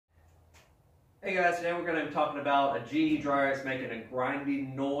Hey guys, today we're going to be talking about a GE dryer that's making a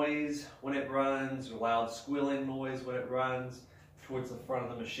grinding noise when it runs, a loud squealing noise when it runs. Towards the front of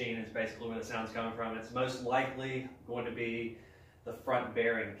the machine is basically where the sound's coming from. It's most likely going to be the front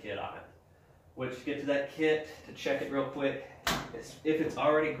bearing kit on it. Which, to get to that kit, to check it real quick, if it's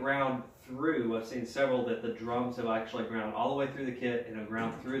already ground through, I've seen several that the drums have actually ground all the way through the kit and have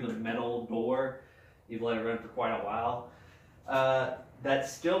ground through the metal door. You've let it run for quite a while.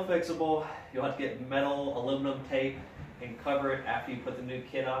 That's still fixable. You'll have to get metal aluminum tape and cover it after you put the new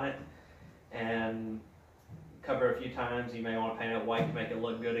kit on it, and cover it a few times. You may want to paint it white to make it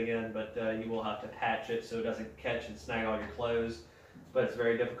look good again, but you will have to patch it so it doesn't catch and snag all your clothes, but it's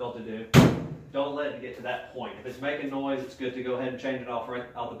very difficult to do. Don't let it get to that point. If it's making noise, it's good to go ahead and change it off right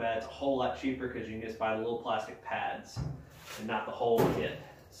off the bat. It's a whole lot cheaper because you can just buy the little plastic pads and not the whole kit.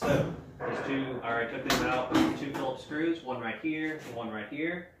 So, there's two, I already took them out, 2 Phillips screws, one right here and one right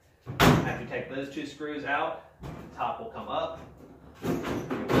here. After you take those 2 screws out, the top will come up. You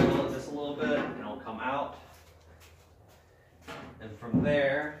wiggle it just a little bit and it'll come out. And from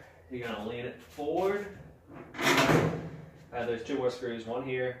there, you're going to lean it forward. There's 2 more screws, one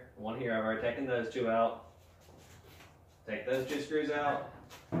here, one here. I've already taken those 2 out. Take those 2 screws out.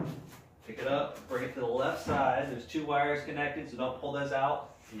 Pick it up, bring it to the left side. There's 2 wires connected, so don't pull those out.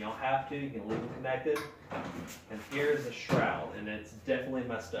 You don't have to, you can leave them connected. And here's the shroud, and it's definitely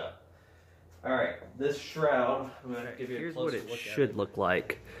messed up. Alright, this shroud, I'm going to give you a closer look at it. Here's what it should look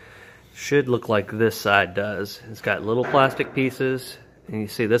like. Should look like this side does. It's got little plastic pieces, and you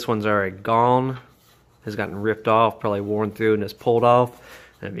see this one's already gone. Has gotten ripped off, probably worn through and is pulled off.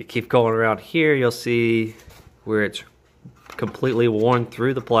 And if you keep going around here, you'll see where it's completely worn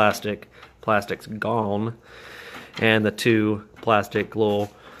through the plastic. Plastic's gone. And the 2 plastic little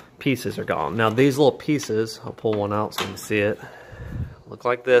pieces are gone. Now these little pieces, I'll pull one out so you can see it, look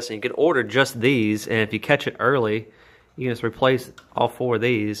like this, and you can order just these, and if you catch it early, you can just replace all 4 of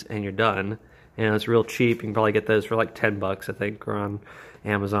these and you're done. And it's real cheap. You can probably get those for like 10 bucks, I think, or on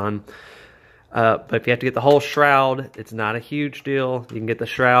Amazon. But if you have to get the whole shroud, it's not a huge deal. You can get the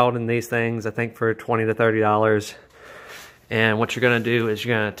shroud and these things, I think, for $20 to $30. And what you're going to do is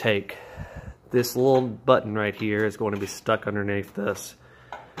you're going to take this little button right here is going to be stuck underneath this.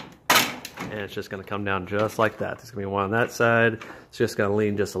 And it's just going to come down just like that. There's going to be one on that side. It's just going to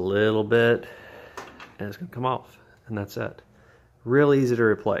lean just a little bit. And it's going to come off. And that's it. Real easy to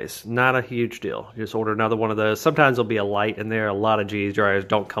replace. Not a huge deal. You just order another one of those. Sometimes there'll be a light in there. A lot of GE dryers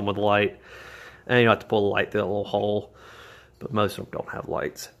don't come with a light. And you have to pull the light through a little hole. But most of them don't have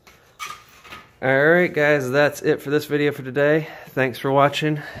lights. Alright guys, that's it for this video for today. Thanks for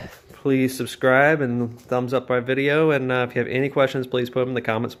watching. Please subscribe and thumbs up our video, and if you have any questions, please put them in the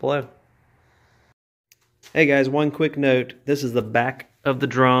comments below. Hey guys, one quick note. This is the back of the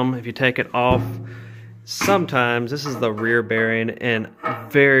drum. If you take it off, sometimes this is the rear bearing, and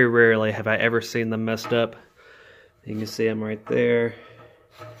very rarely have I ever seen them messed up. You can see them right there.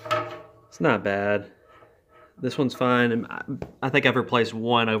 It's not bad. This one's fine, and I think I've replaced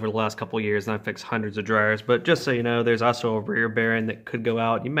one over the last couple of years, and I've fixed hundreds of dryers. But just so you know, there's also a rear bearing that could go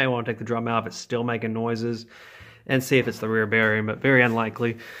out. You may want to take the drum out if it's still making noises and see if it's the rear bearing, but very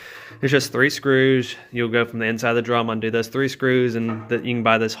unlikely. There's just 3 screws. You'll go from the inside of the drum, undo those 3 screws, and you can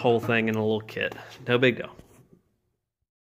buy this whole thing in a little kit. No big deal.